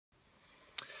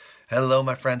Hello,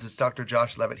 my friends. It's Dr.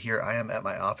 Josh Levitt here. I am at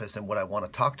my office, and what I want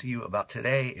to talk to you about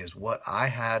today is what I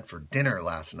had for dinner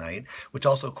last night, which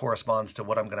also corresponds to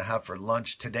what I'm going to have for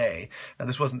lunch today. Now,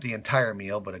 this wasn't the entire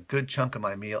meal, but a good chunk of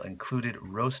my meal included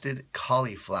roasted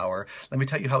cauliflower. Let me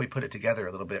tell you how we put it together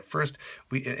a little bit. First,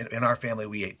 in our family,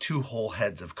 we ate 2 whole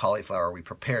heads of cauliflower. We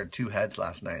prepared 2 heads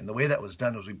last night, and the way that was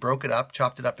done was we broke it up,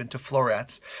 chopped it up into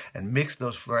florets, and mixed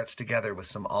those florets together with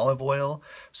some olive oil,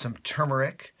 some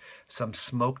turmeric, some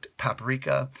smoked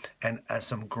paprika, and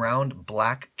some ground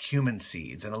black cumin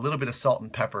seeds, and a little bit of salt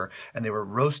and pepper, and they were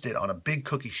roasted on a big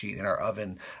cookie sheet in our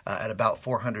oven at about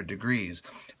 400 degrees.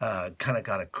 Kind of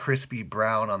got a crispy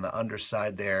brown on the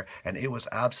underside there, and it was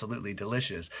absolutely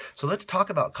delicious. So let's talk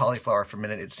about cauliflower for a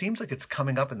minute. It seems like it's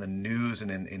coming up in the news and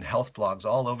in health blogs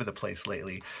all over the place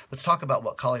lately. Let's talk about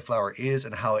what cauliflower is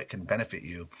and how it can benefit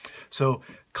you. So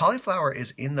cauliflower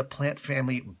is in the plant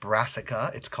family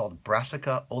Brassica. It's called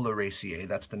Brassica oleracea.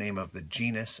 That's the name of the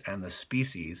genus and the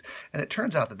species. And it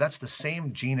turns out that that's the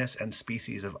same genus and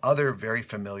species of other very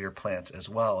familiar plants as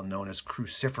well, known as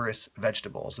cruciferous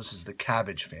vegetables. This is the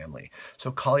cabbage family.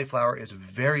 So cauliflower is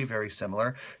very, very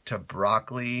similar to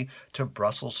broccoli, to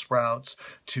Brussels sprouts,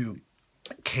 to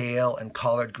kale and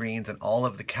collard greens and all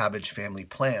of the cabbage family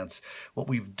plants. What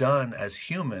we've done as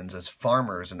humans, as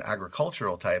farmers and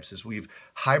agricultural types, is we've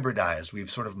hybridized, we've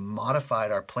sort of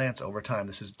modified our plants over time.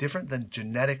 This is different than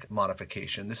genetic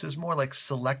modification. This is more like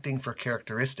selecting for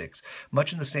characteristics,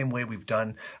 much in the same way we've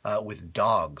done with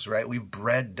dogs, right? We've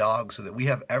bred dogs so that we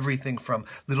have everything from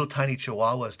little tiny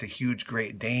chihuahuas to huge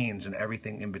Great Danes and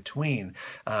everything in between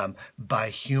by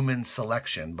human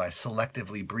selection, by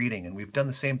selectively breeding. And we've done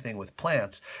the same thing with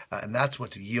plants. And that's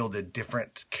what's yielded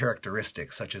different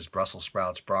characteristics such as Brussels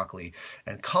sprouts, broccoli,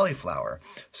 and cauliflower.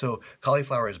 So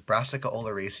cauliflower is Brassica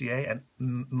oleracea, and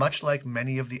much like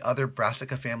many of the other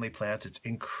Brassica family plants, it's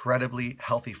incredibly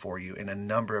healthy for you in a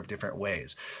number of different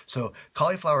ways. So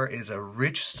cauliflower is a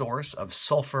rich source of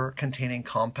sulfur-containing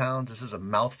compounds. This is a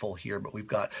mouthful here, but we've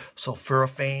got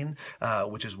sulforaphane,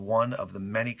 which is one of the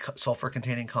many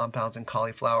sulfur-containing compounds in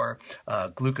cauliflower,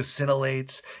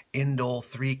 glucosinolates, indole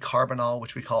 3-carbinol,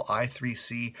 which we call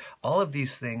I3C. All of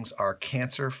these things are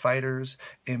cancer fighters,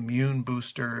 immune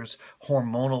boosters,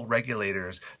 hormonal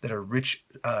regulators that are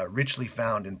richly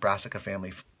found in Brassica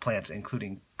family plants,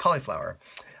 including cauliflower.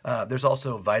 There's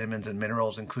also vitamins and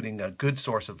minerals, including a good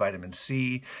source of vitamin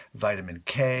C, vitamin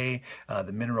K,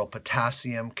 the mineral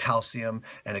potassium, calcium,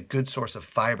 and a good source of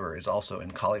fiber is also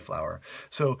in cauliflower.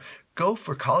 So go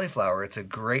for cauliflower. It's a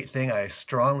great thing. I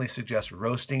strongly suggest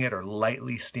roasting it or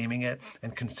lightly steaming it,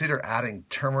 and consider adding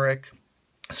turmeric,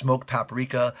 smoked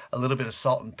paprika, a little bit of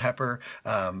salt and pepper,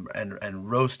 and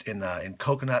roast in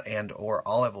coconut and or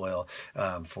olive oil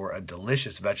for a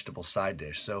delicious vegetable side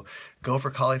dish. So go for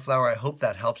cauliflower. I hope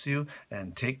that helps you,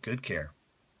 and take good care.